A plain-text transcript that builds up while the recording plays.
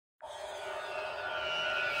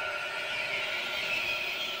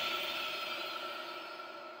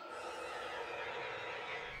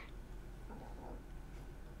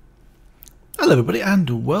Hello everybody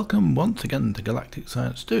and welcome once again to Galactic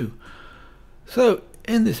Science 2. So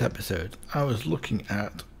in this episode I was looking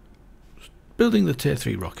at building the tier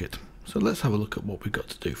 3 rocket. So let's have a look at what we've got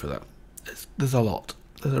to do for that. There's a lot.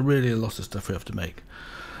 There's really a lot of stuff we have to make.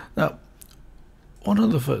 Now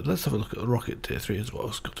let's have a look at the rocket tier 3 as well.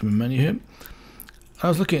 It's got to my menu here. I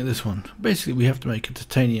was looking at this one. Basically we have to make a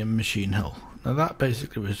titanium machine hull. Now that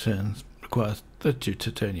basically requires 32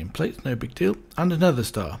 titanium plates, no big deal, and another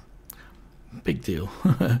star. Big deal.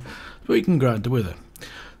 But we can grind the wither.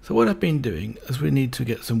 So what I've been doing is we need to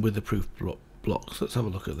get some witherproof blocks. Let's have a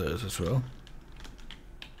look at those as well.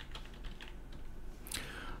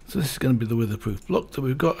 So this is going to be the witherproof block that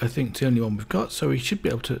we've got. I think it's the only one we've got, so we should be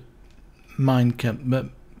able to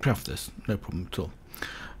craft this, no problem at all.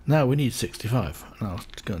 Now we need 65, and I'll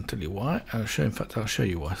go and tell you why. I'll show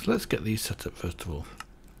you why. So let's get these set up first of all.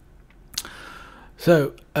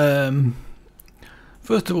 So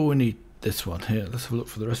first of all we need this one here. Let's have a look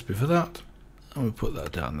for the recipe for that, and we'll put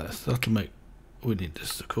that down there. So that'll make, we need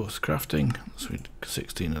this of course crafting, so we need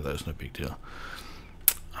 16 of those, no big deal.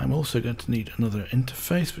 I'm also going to need another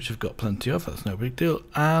interface, which I've got plenty of, that's no big deal,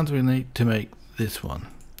 and we need to make this one,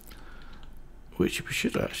 which we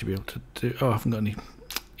should actually be able to do. Oh, I haven't got any,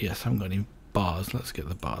 yes, I haven't got any bars. Let's get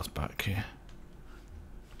the bars back here.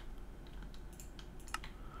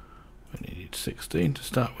 We need 16 to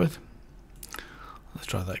start with. Let's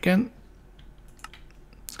try that again.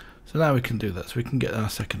 So now we can do that, so we can get our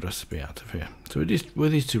second recipe out of here. So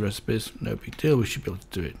with these two recipes, no big deal, we should be able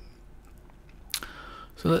to do it.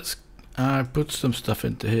 So I put some stuff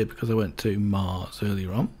into here because I went to Mars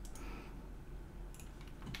earlier on.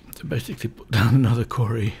 To basically put down another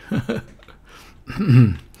quarry.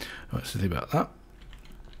 Let's see about that.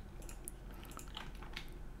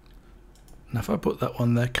 Now if I put that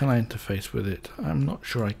one there, can I interface with it? I'm not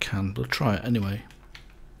sure I can, but I'll try it anyway.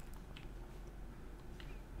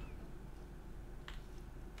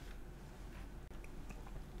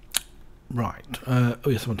 Right, oh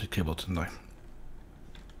yes, I wanted cable, didn't I?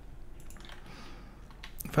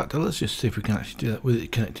 In fact, let's just see if we can actually do that with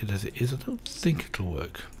it connected as it is. I don't think it'll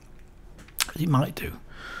work. It might do.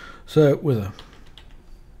 So, wither.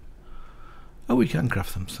 Oh, we can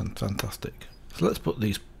craft them, fantastic. So let's put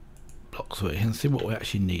these blocks away and see what we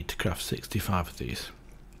actually need to craft 65 of these.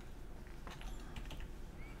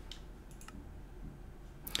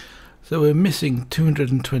 So we're missing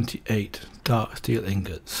 228 dark steel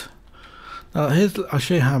ingots. Now I'll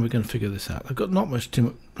show you how we're going to figure this out. I've not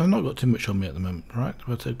got too much on me at the moment, right?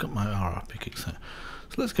 But I've got my RR pickaxe there.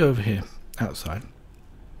 So let's go over here outside,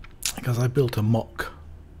 because I built a mock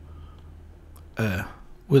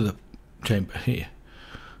wither chamber here.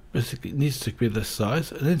 Basically it needs to be this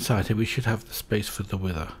size, and inside here we should have the space for the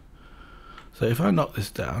wither. So if I knock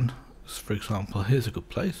this down, for example, here's a good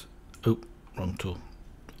place. Oh, wrong tool.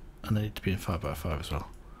 And they need to be in 5x5 as well.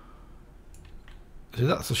 So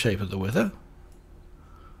that's the shape of the wither.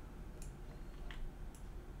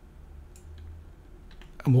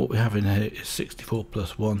 And what we have in here is 64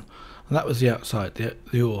 plus 1. And that was the outside,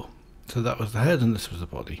 the ore. So that was the head and this was the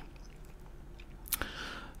body.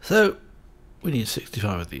 So we need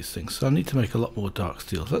 65 of these things. So I need to make a lot more dark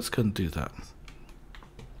steel. So let's go and do that.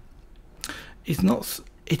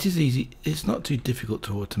 It is easy. It's not too difficult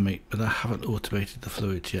to automate, but I haven't automated the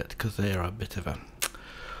fluids yet because they are a bit of a,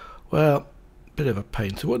 well, bit of a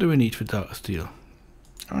pain. So what do we need for dark steel?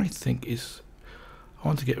 I think I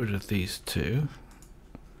want to get rid of these two.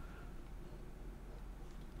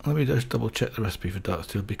 Let me just double check the recipe for dark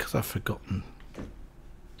steel because I've forgotten.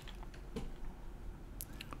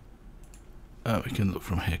 We can look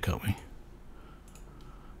from here, can't we?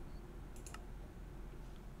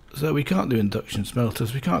 So we can't do induction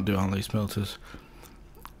smelters, we can't do alloy smelters.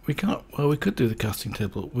 We can't, well we could do the casting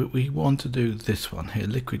table. We want to do this one here,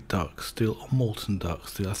 liquid dark steel or molten dark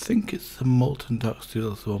steel. I think it's the molten dark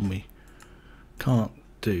steel is the one we can't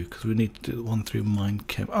do because we need to do the one through mine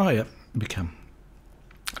chem. Oh yeah, we can.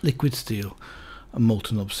 Liquid steel and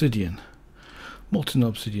molten obsidian. Molten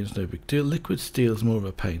obsidian is no big deal. Liquid steel is more of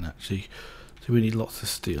a pain actually. So we need lots of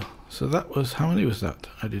steel. So that was, how many was that?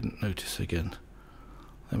 I didn't notice again.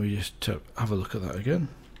 Let me just have a look at that again.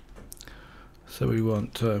 So we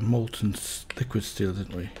want molten liquid steel,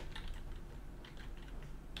 didn't we?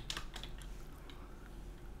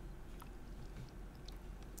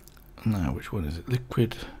 Now, which one is it?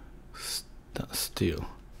 Liquid, that's steel.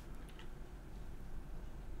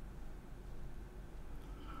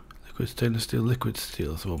 Liquid stainless steel, liquid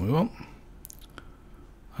steel is the one we want.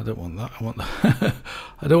 I don't want that. I want the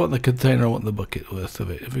I don't want the container. I want the bucket worth of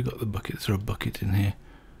it. If we got the bucket, is there a bucket in here?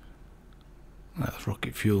 That's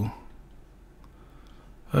rocket fuel.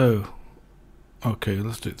 Oh, Okay,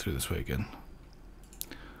 let's do it through this way again.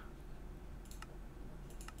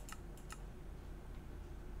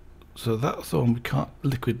 So that's the one we can't,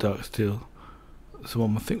 liquid dark steel. That's the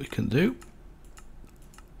one I think we can do.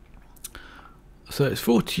 So it's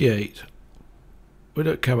 48. We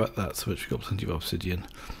don't care about that so much, we've got plenty of obsidian.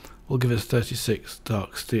 Will give us 36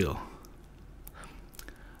 dark steel.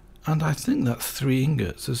 And I think that's 3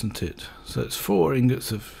 ingots, isn't it? So it's 4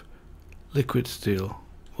 ingots of liquid steel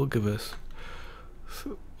will give us,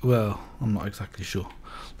 well, I'm not exactly sure.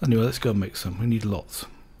 Anyway, let's go and make some. We need lots.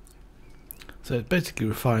 So it's basically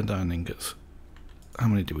refined iron ingots. How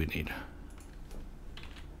many do we need?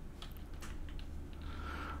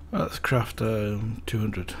 Well, let's craft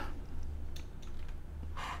 200.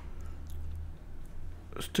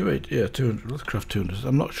 It's 280, yeah, 200. Let's craft 200.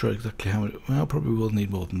 I'm not sure exactly how many. Well, probably will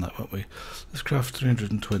need more than that, won't we? Let's craft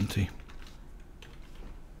 320.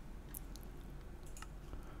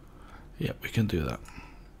 Yeah, we can do that.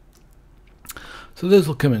 So those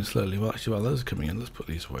will come in slowly. Well, actually, while those are coming in, let's put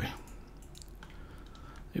these away.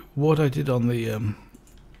 What I did on the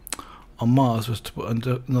on Mars was to put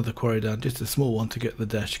another quarry down, just a small one to get the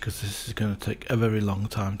dash, because this is going to take a very long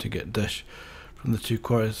time to get dash from the 2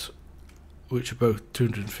 quarries, which are both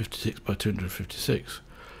 256 by 256,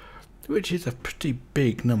 which is a pretty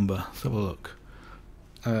big number. Let's have a look.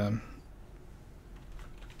 I've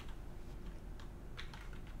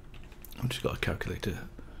just got a calculator.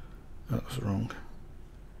 That was wrong.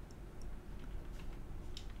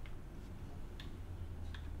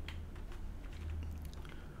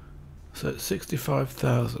 So it's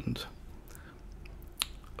 65,000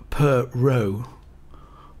 per row,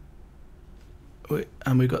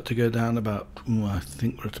 and we've got to go down about, I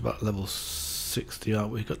think we're at about level 60,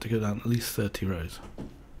 aren't we? We've got to go down at least 30 rows,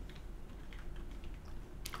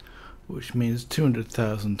 which means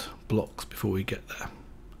 200,000 blocks before we get there.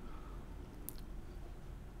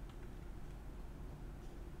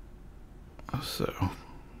 So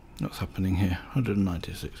what's happening here?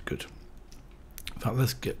 196, good. In fact,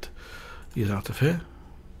 let's get these out of here.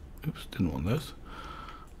 Oops, didn't want those.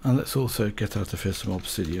 And let's also get out of here some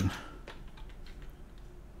obsidian.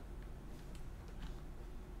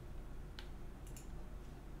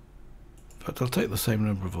 In fact, I'll take the same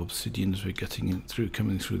number of obsidian as we're getting in through,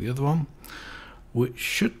 coming through the other one, which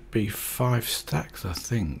should be 5 stacks, I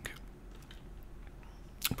think.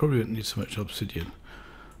 Probably won't need so much obsidian.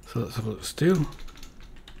 So let's have a look. Steel,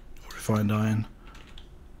 refined iron.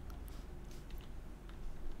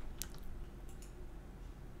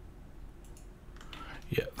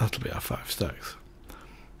 Yeah, that'll be our 5 stacks.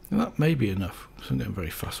 And that may be enough. So I'm getting very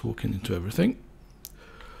fast walking into everything.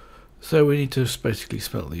 So we need to basically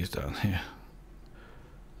smelt these down here.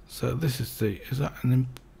 So this is the, is that an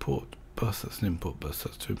import bus? That's an import bus.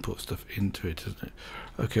 That's to import stuff into it, isn't it?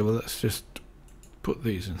 Okay, well let's just put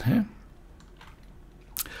these in here.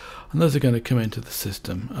 And those are going to come into the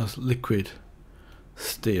system as liquid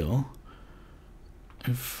steel.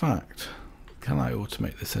 In fact, can I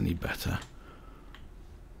automate this any better?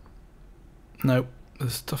 No, the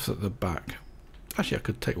stuff's at the back. Actually, I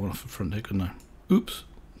could take one off the front here, couldn't I? Oops,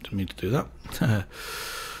 didn't mean to do that.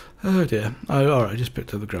 Oh dear. Oh, alright, I just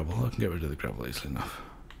picked up the gravel. I can get rid of the gravel easily enough.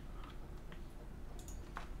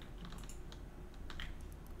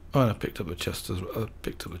 Oh, and I picked up the chest as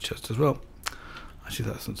well.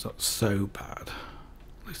 Actually, that's not so bad.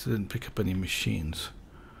 At least I didn't pick up any machines,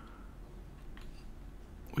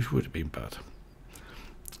 which would have been bad.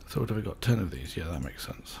 So what have we got? 10 of these. Yeah, that makes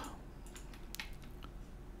sense.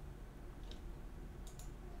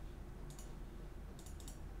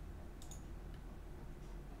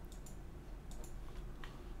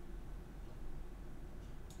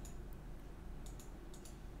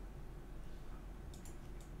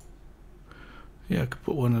 Yeah, I could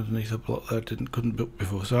put one underneath a block that I couldn't build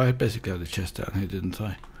before. So I basically had a chest down here, didn't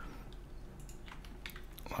I?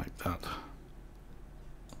 Like that.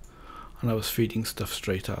 And I was feeding stuff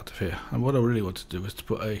straight out of here. And what I really wanted to do was to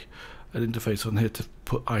put an interface on here to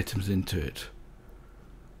put items into it.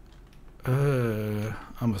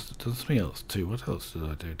 I must have done something else too. What else did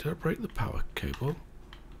I do? Did I break the power cable?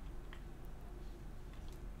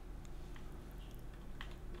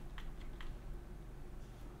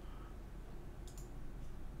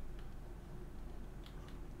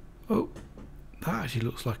 Oh, that actually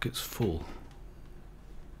looks like it's full.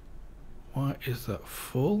 Why is that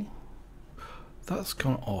full? That's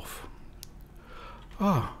gone off.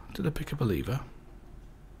 Ah, did I pick up a lever?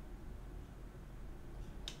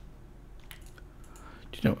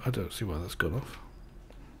 Do you know, I don't see why that's gone off.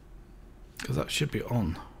 Because that should be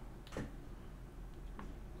on.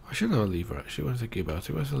 I should have a lever actually. What was I thinking about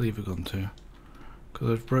it? Where's the lever gone to?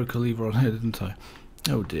 because I broke a lever on here, didn't I?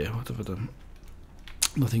 Oh dear, what have I done?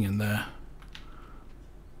 Nothing in there.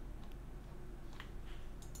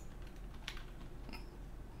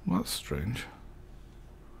 Well, that's strange.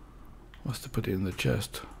 Must have put it in the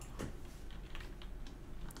chest.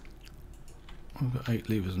 I've got 8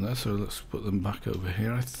 levers in there, so let's put them back over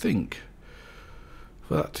here. I think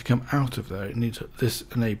for that to come out of there, it needs this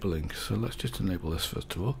enabling. So let's just enable this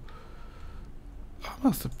first of all. I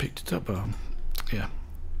must have picked it up. Yeah.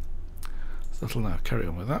 So that'll now carry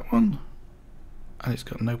on with that one. And it's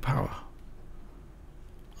got no power.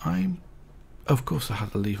 Of course I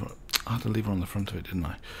had a lever. I had a lever on the front of it, didn't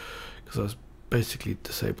I? Because I was basically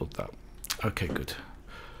disabled that. Okay, good.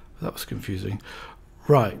 That was confusing.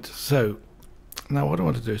 Right, so now what I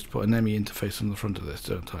want to do is put an ME interface on the front of this,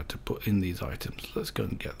 don't I, to put in these items. Let's go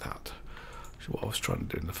and get that. Which is what I was trying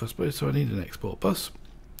to do in the first place. So I need an export bus.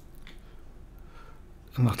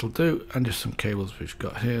 And that'll do. And just some cables we've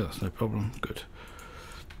got here. That's no problem. Good.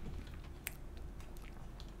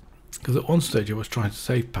 Because at one stage I was trying to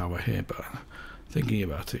save power here, but thinking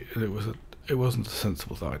about it, it wasn't a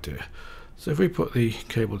sensible idea. So if we put the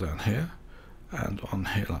cable down here and on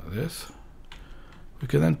here like this, we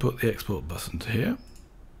can then put the export bus into here.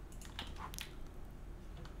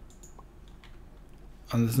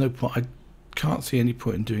 And there's no point, I can't see any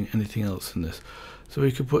point in doing anything else in this. So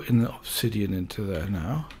we could put in the Obsidian into there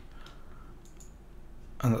now.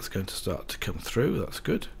 And that's going to start to come through, that's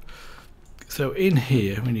good. So in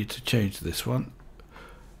here we need to change this one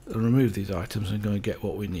and remove these items and go and get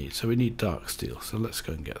what we need. So we need dark steel, so let's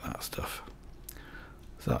go and get that stuff.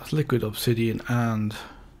 So that's liquid obsidian and,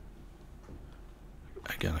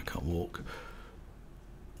 again I can't walk.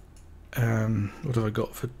 What have I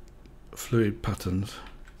got for fluid patterns?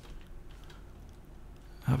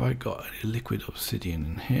 Have I got any liquid obsidian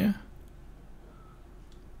in here?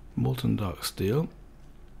 Molten dark steel,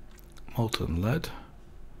 molten lead.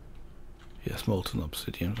 Yes, molten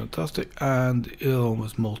obsidian, fantastic, and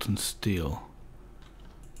almost molten steel,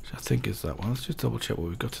 which I think is that one. Let's just double check what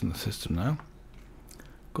we've got in the system now.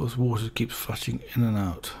 Of course, water keeps flashing in and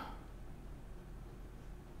out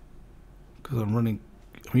because I'm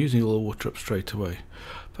using all the water up straight away.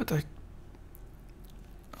 But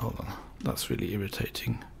hold on, that's really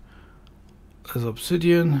irritating. There's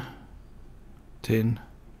obsidian, tin.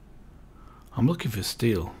 I'm looking for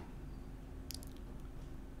steel.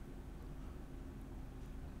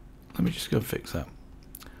 Let me just go and fix that.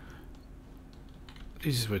 The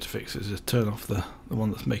easiest way to fix it is just turn off the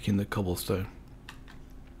one that's making the cobblestone.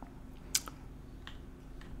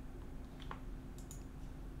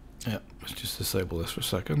 Yeah, let's just disable this for a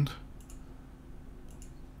second.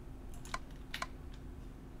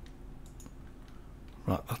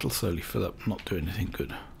 Right, that'll slowly fill up, not do anything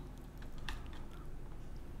good.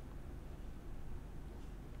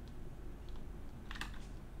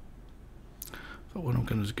 But what I'm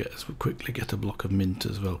going to get is quickly get a block of mint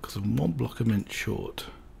as well, because I'm 1 block of mint short.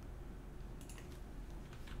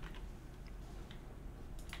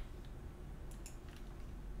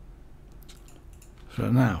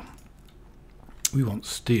 So now we want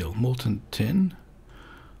steel, molten tin.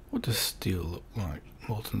 What does steel look like?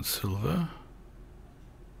 Molten silver.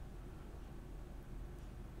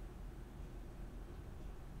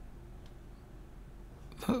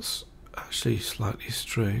 That's actually slightly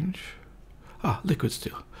strange. Ah, liquid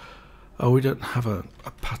steel. Oh, we don't have a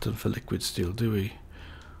pattern for liquid steel, do we?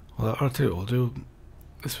 Well, I'll tell you what we'll do.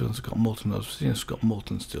 This one's got molten obsidian, it's got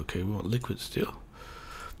molten steel. Okay, we want liquid steel.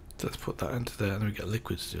 So let's put that into there and we get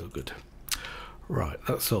liquid steel. Good. Right,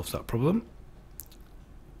 that solves that problem.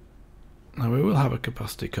 Now we will have a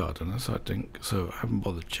capacity card on this, I think, so I haven't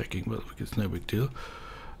bothered checking, but it's no big deal.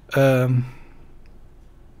 Oh,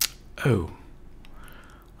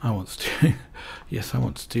 I want steel. Yes, I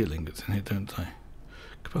want steel ingots in here, don't I?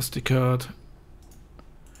 Capacity card.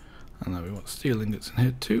 And now we want steel ingots in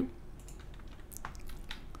here too.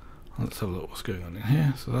 And let's have a look what's going on in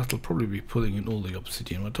here. So that'll probably be pulling in all the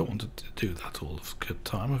obsidian. I don't want to do that all the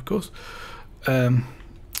time, of course.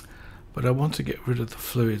 But I want to get rid of the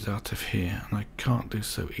fluids out of here, and I can't do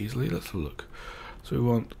so easily. Let's have a look. So we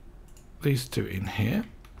want these two in here.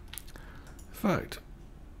 In fact,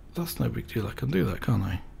 that's no big deal. I can do that, can't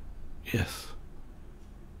I? Yes.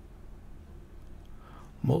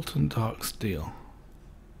 Molten dark steel.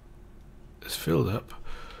 It's filled up.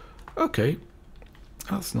 Okay,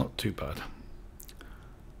 that's not too bad.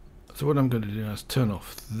 So what I'm going to do now is turn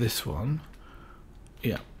off this one.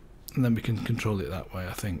 Yeah, and then we can control it that way.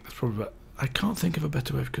 I think that's probably. I can't think of a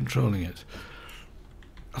better way of controlling it.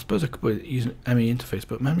 I suppose I could use an ME interface,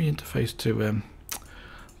 but ME interface to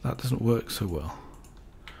that doesn't work so well.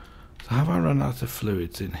 So So have I run out of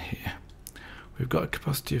fluids in here? We've got a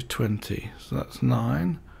capacity of 20, so that's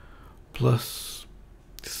 9 plus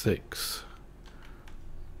 6.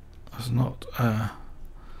 That's not,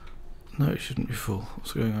 no, it shouldn't be full.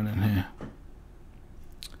 What's going on in here?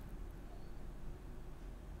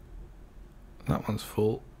 That one's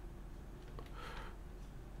full.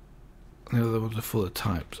 The other ones are full of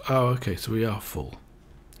types. Oh, okay, so we are full.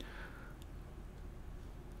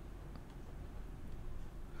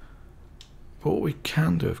 But what we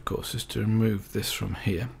can do, of course, is to remove this from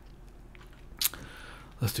here.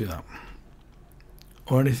 Let's do that.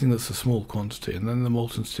 Or anything that's a small quantity, and then the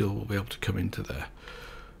molten steel will be able to come into there.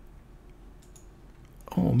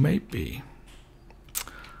 Or maybe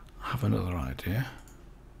I have another idea.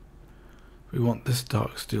 We want this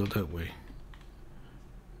dark steel, don't we?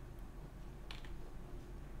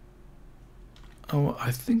 Oh,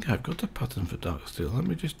 I think I've got a pattern for dark steel. Let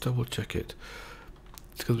me just double check it.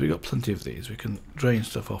 It's because we've got plenty of these. We can drain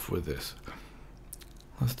stuff off with this.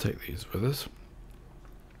 Let's take these with us.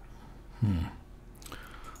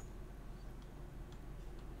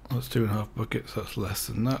 That's 2.5 buckets. That's less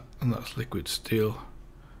than that. And that's liquid steel.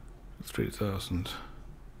 3,000.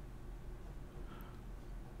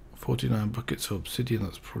 49 buckets of obsidian.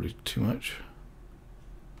 That's probably too much.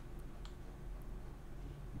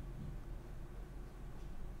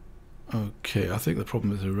 Okay, I think the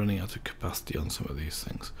problem is we're running out of capacity on some of these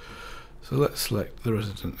things. So let's select the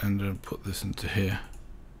resident ender and put this into here.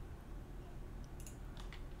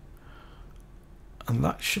 And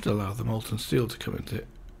that should allow the molten steel to come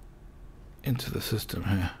into the system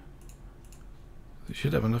here. It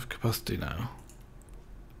should have enough capacity now.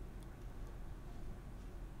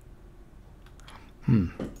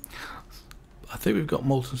 I think we've got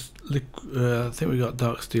I think we've got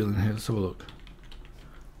dark steel in here. Let's have a look.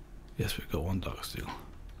 Yes, we've got one dark steel.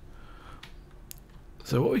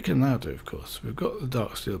 So what we can now do, of course, we've got the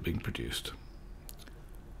dark steel being produced.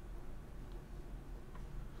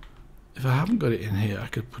 If I haven't got it in here, I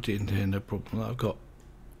could put it into here, no problem. I've got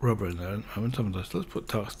rubber in there at the moment. Let's put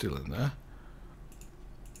dark steel in there.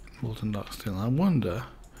 Molten dark steel. I wonder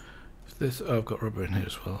if this... Oh, I've got rubber in here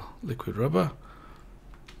as well. Liquid rubber.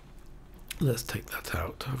 Let's take that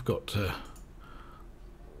out. I've got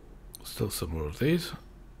still some more of these.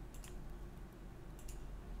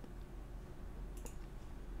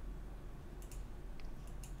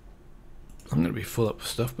 I'm going to be full up with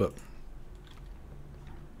stuff, but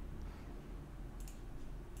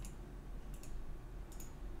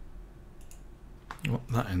I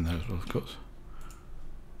want that in there as well, of course.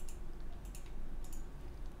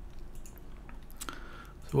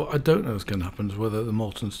 So what I don't know is going to happen is whether the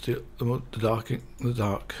molten steel, the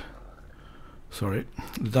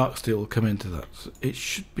dark steel will come into that. So it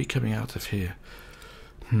should be coming out of here.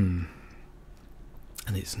 And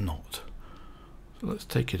it's not. So let's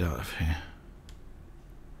take it out of here.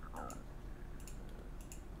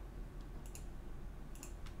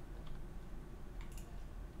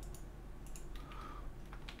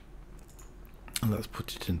 And let's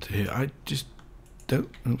put it into here. I just don't...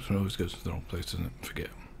 Oops, it always goes to the wrong place, doesn't it? Forget.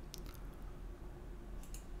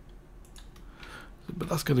 But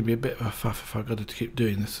that's going to be a bit of a faff if I've got to keep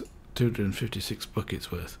doing this. 256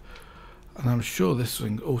 buckets worth. And I'm sure this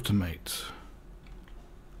thing automates.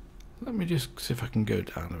 Let me just see if I can go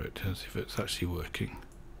down a bit and see if it's actually working.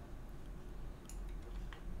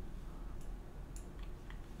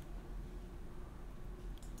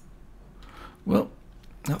 Well,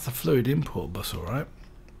 that's a fluid import bus, alright.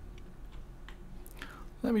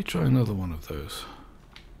 Let me try another one of those.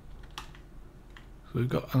 So we've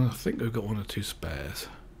got, and I think we've got 1 or 2 spares.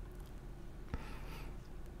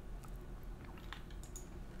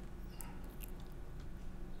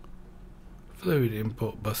 Fluid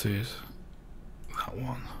import buses. That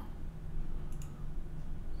one.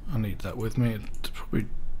 I need that with me. I probably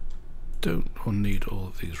don't need all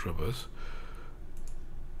of these rubbers.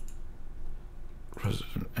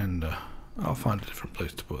 Resident ender. I'll find a different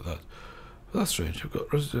place to put that. But that's strange. We've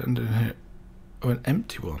got resident ender in here. Oh, an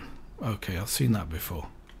empty one. Okay, I've seen that before.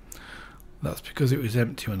 That's because it was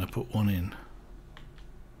empty when I put one in.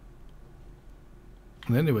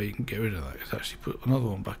 And the only way you can get rid of that is actually put another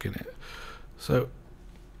one back in it. So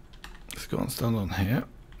let's go and stand on here.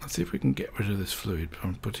 Let's see if we can get rid of this fluid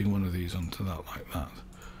by putting one of these onto that like that.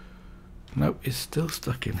 Nope, it's still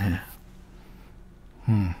stuck in here.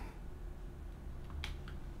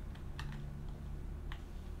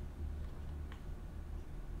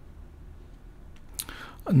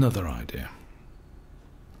 Another idea.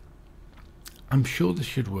 I'm sure this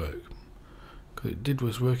should work because it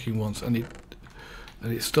was working once and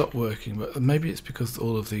it stopped working, but maybe it's because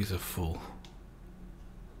all of these are full.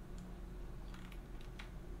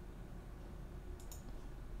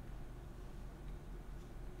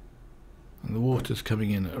 and the water's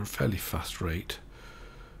coming in at a fairly fast rate.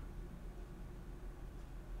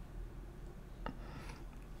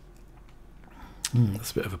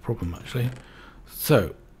 That's a bit of a problem actually.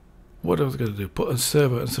 So what I was going to do, put a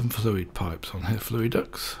servo and some fluid pipes on here, fluid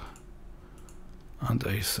ducts, and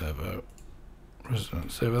a servo,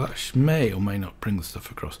 resonance servo. That may or may not bring the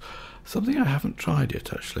stuff across. Something I haven't tried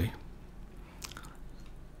yet actually.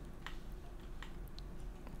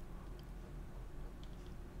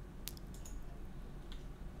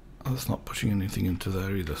 Oh, that's not pushing anything into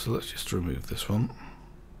there either, so let's just remove this one.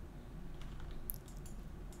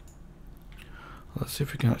 Let's see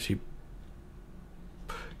if we can actually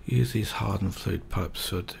use these hardened fluid pipes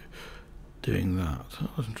for doing that.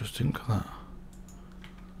 That was interesting, look at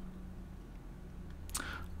that.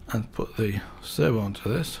 And put the servo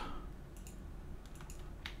onto this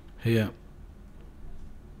here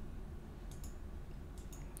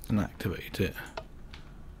and activate it.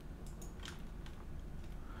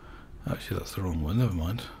 Actually that's the wrong one, never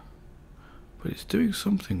mind. But it's doing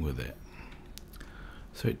something with it.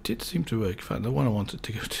 So it did seem to work. In fact, the one I wanted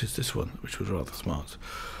to go to is this one, which was rather smart.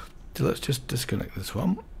 So let's just disconnect this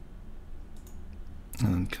one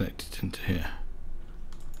and then connect it into here.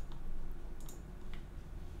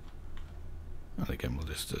 And again, we'll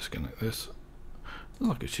just disconnect this.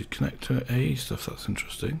 Looks like it should connect to AE stuff. That's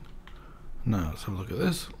interesting. Now let's have a look at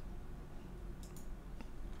this.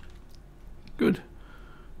 Good.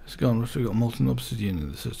 It's gone. We've got molten obsidian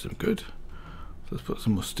in the system. Good. So let's put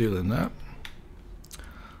some more steel in there.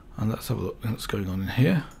 And let's have a look at what's going on in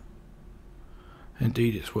here.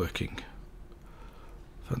 Indeed, it's working.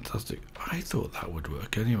 Fantastic. I thought that would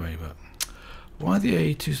work anyway, but why the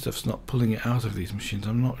AE2 stuff's not pulling it out of these machines,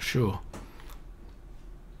 I'm not sure.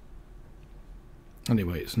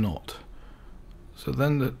 Anyway, it's not. So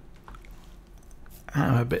then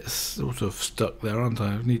I'm a bit sort of stuck there, aren't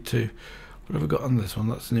I? I need to. What have I got on this one?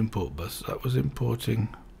 That's an import bus. That was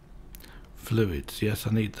importing fluids. Yes,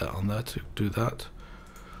 I need that on there to do that.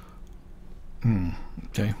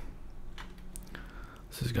 Okay.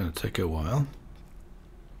 This is going to take a while.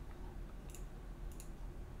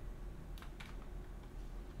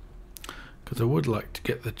 Because I would like to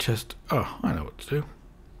get the chest. Oh, I know what to do.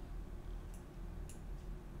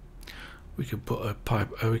 We can put a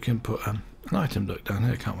pipe. We can put an item duct down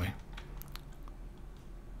here, can't we?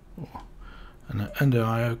 Oh, and an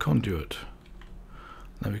IO conduit.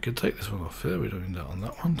 Now we could take this one off here. We don't need that on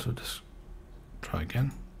that one, so just try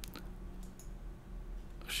again.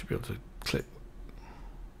 I should be able to click.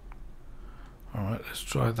 Alright, let's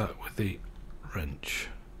try that with the wrench.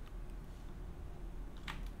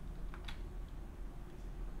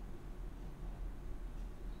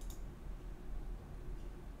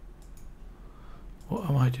 What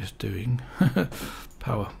am I just doing?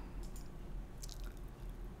 Power.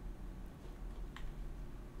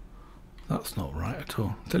 That's not right at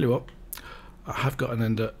all. Tell you what, I have got an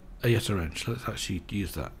ender, a Yeta wrench. Let's actually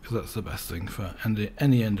use that because that's the best thing for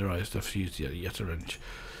any Ender stuff to use the Yeta wrench,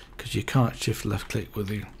 because you can't shift left click with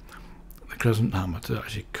the crescent hammer to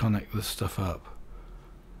actually connect this stuff up.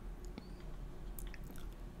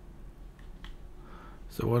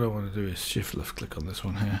 So what I want to do is shift left click on this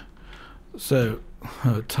one here. So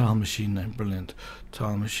tile machine name, brilliant.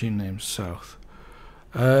 Tile machine name south.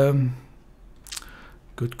 Good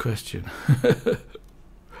question.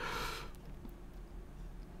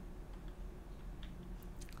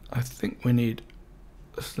 I think we need.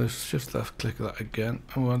 Let's shift left click that again.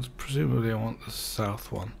 Presumably I want the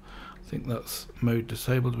south one. I think that's mode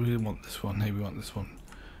disabled. We want this one here. We want this one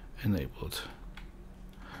enabled.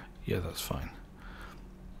 Yeah, that's fine.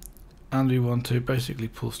 And we want to basically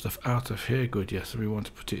pull stuff out of here. Good, yes. And we want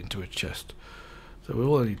to put it into a chest. So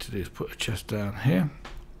all I need to do is put a chest down here.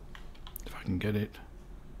 If I can get it.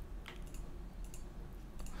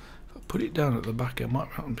 If I put it down at the back, I might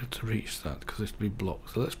not be able to reach that because it'll be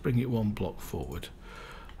blocked. So let's bring it one block forward.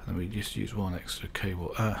 And then we just use one extra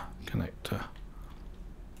cable, connector,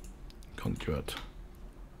 conduit.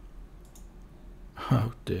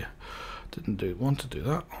 Oh dear. Didn't want to do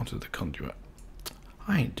that. I wanted the conduit.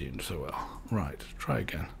 I ain't doing so well. Right, try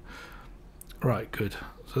again. Right, good.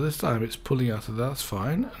 So this time it's pulling out of that, that's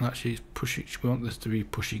fine. And actually it's pushing, we want this to be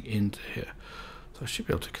pushing into here. So I should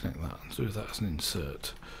be able to connect that and do that as an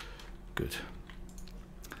insert. Good.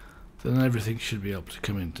 Then everything should be able to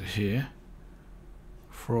come into here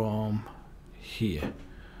from here.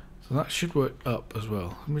 So that should work up as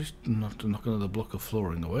well. Let me just have to knock another block of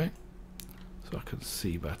flooring away so I can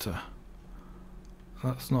see better.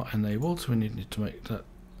 That's not enabled, so we need to make that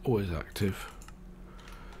always active.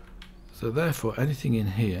 So therefore anything in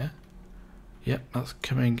here, yep, that's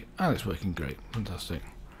coming and it's working great. Fantastic.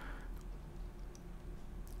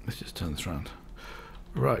 Let's just turn this around.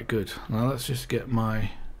 Right, good. Now let's just get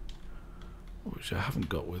my, which I haven't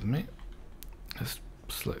got with me. Let's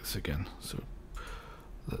select this again. So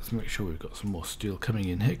let's make sure we've got some more steel coming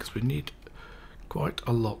in here, because we need quite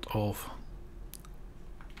a lot of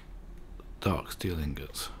dark steel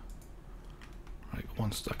ingots. Right,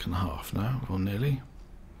 1.5 stacks now, or nearly.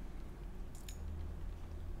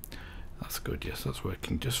 That's good, yes, that's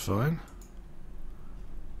working just fine.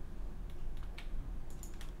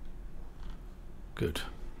 Good.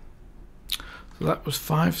 So that was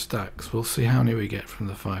 5 stacks. We'll see how many we get from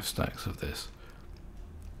the 5 stacks of this.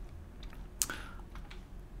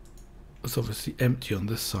 It's obviously empty on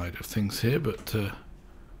this side of things here, but in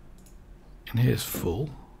here's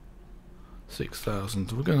full.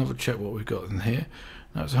 6,000. We're going to have a check what we've got in here.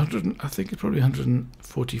 Now it's 100. I think it's probably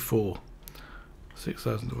 144.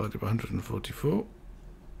 6,000 divided by 144.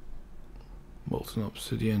 Molten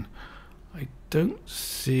obsidian. I don't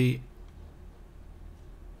see.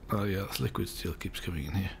 Oh yeah, that's liquid steel keeps coming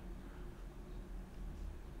in here.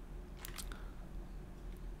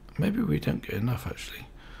 Maybe we don't get enough actually.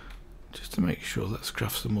 Just to make sure, let's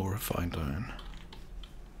craft some more refined iron.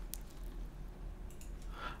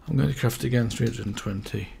 I'm going to craft again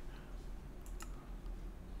 320.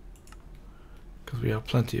 Because we have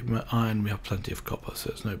plenty of iron, we have plenty of copper, so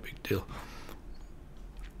it's no big deal.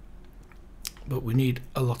 But we need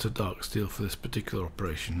a lot of dark steel for this particular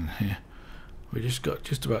operation here. We just got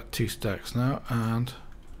just about 2 stacks now, and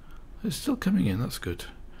it's still coming in, that's good.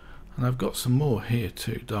 And I've got some more here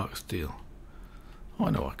too, dark steel. Oh,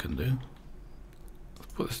 I know what I can do.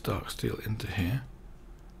 Let's put this dark steel into here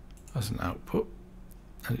as an output,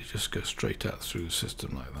 and it just goes straight out through the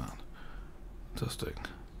system like that. Fantastic.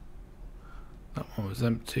 That one was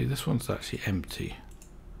empty, this one's actually empty.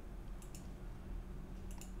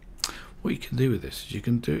 What you can do with this is you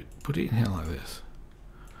can put it in here like this.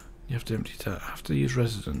 You have to empty it out. I have to use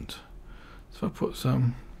resident. So if I put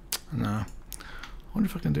some, no, I wonder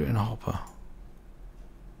if I can do it in a hopper.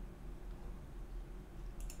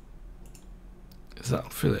 Because that'll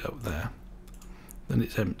fill it up there. Then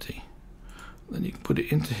it's empty. Then you can put it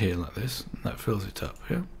into here like this, and that fills it up,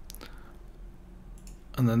 yeah?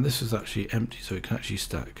 And then this is actually empty, so it can actually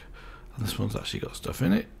stack. And this one's actually got stuff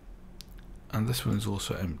in it. And this one is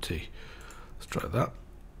also empty. Let's try that.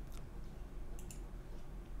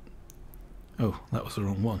 Oh, that was the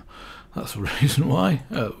wrong one. That's the reason why.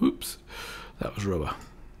 Oh, oops. That was rubber.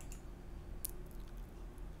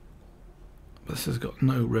 This has got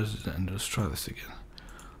no resident. Let's try this again.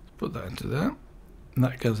 Put that into there. And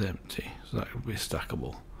that goes empty. So that would be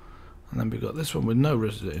stackable. And then we've got this one with no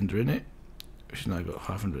resident in it, which has now got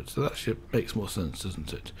 500. So that actually makes more sense,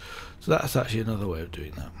 doesn't it? So that's actually another way of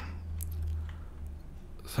doing that.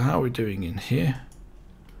 So how are we doing in here?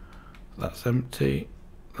 That's empty.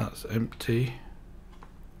 That's empty.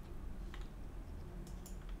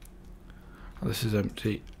 This is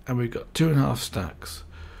empty, and we've got 2.5 stacks.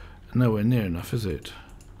 Nowhere near enough, is it?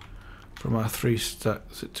 From our 3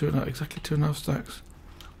 stacks, is it 2.5? Exactly 2.5 stacks.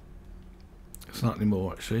 Slightly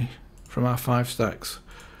more actually. From our 5 stacks.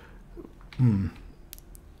 It's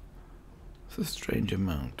a strange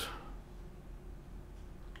amount.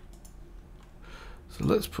 So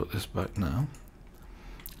let's put this back now,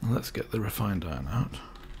 and let's get the refined iron out.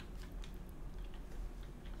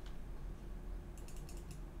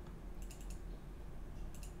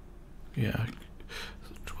 Yeah,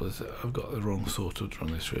 I've got the wrong sorted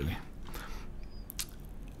on this really.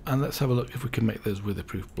 And let's have a look if we can make those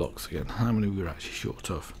weatherproof blocks again. How many we're actually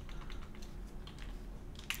short of.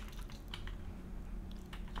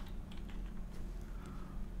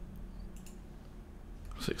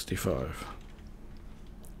 $65.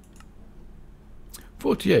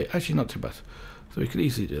 48, actually not too bad. So we could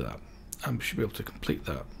easily do that. And we should be able to complete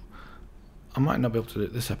that. I might not be able to do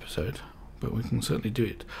it this episode, but we can certainly do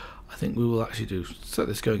it. I think we will actually set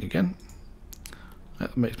this going again.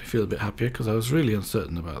 That makes me feel a bit happier, because I was really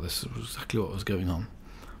uncertain about this. It was exactly what was going on.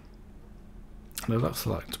 Now that's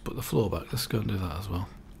like to put the floor back. Let's go and do that as well.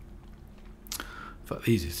 In fact,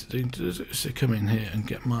 the easiest to do is to come in here and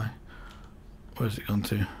get my, where's it gone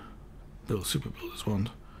to? Build Super Builder's Wand.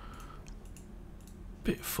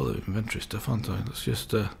 Bit full of inventory stuff, aren't I? Let's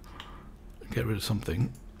just get rid of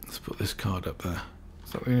something. Let's put this card up there.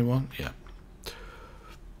 Is that the only one? Yeah.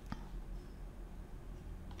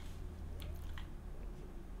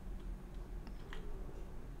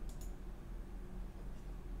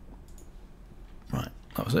 Right,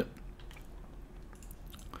 that was it.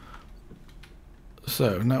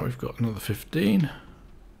 So now we've got another 15.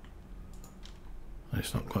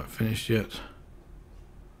 It's not quite finished yet.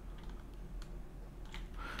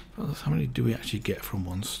 Well, that's how many do we actually get from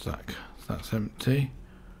one stack? So that's empty.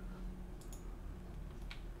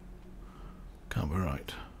 Can't be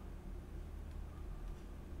right.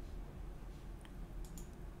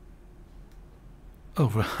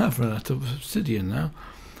 Oh, I've run out of obsidian now.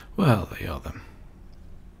 Well, there you are then.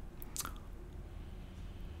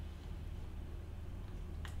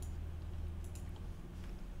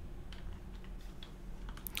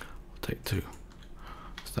 I'll take 2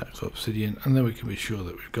 stacks of obsidian, and then we can be sure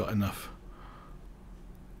that we've got enough.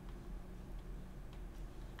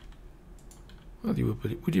 Well,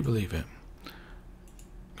 would you believe it?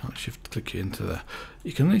 Can't shift click into there.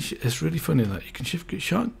 You can. It's really funny that you can shift. You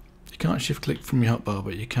can't shift click from your hotbar,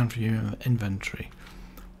 but you can from your inventory.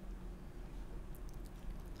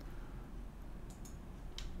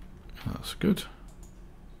 That's good.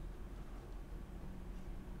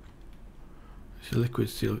 So liquid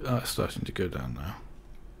steel. Oh, it's starting to go down now.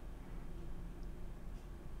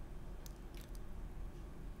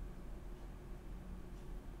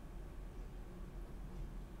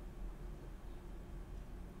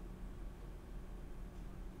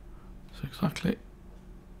 So exactly.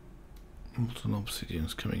 Molten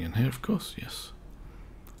obsidian's coming in here, of course, yes.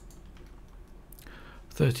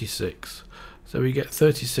 36. So we get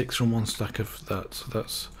 36 from one stack of that, so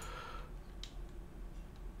that's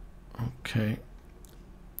okay.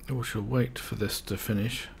 We shall wait for this to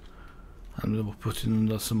finish, and then we'll put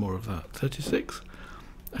in some more of that. 36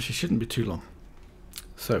 actually shouldn't be too long.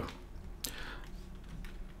 So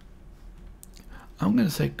I'm going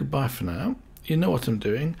to say goodbye for now. You know what I'm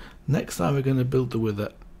doing. Next time we're going to build the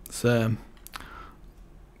wither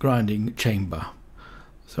grinding chamber.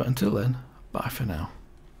 So until then, bye for now.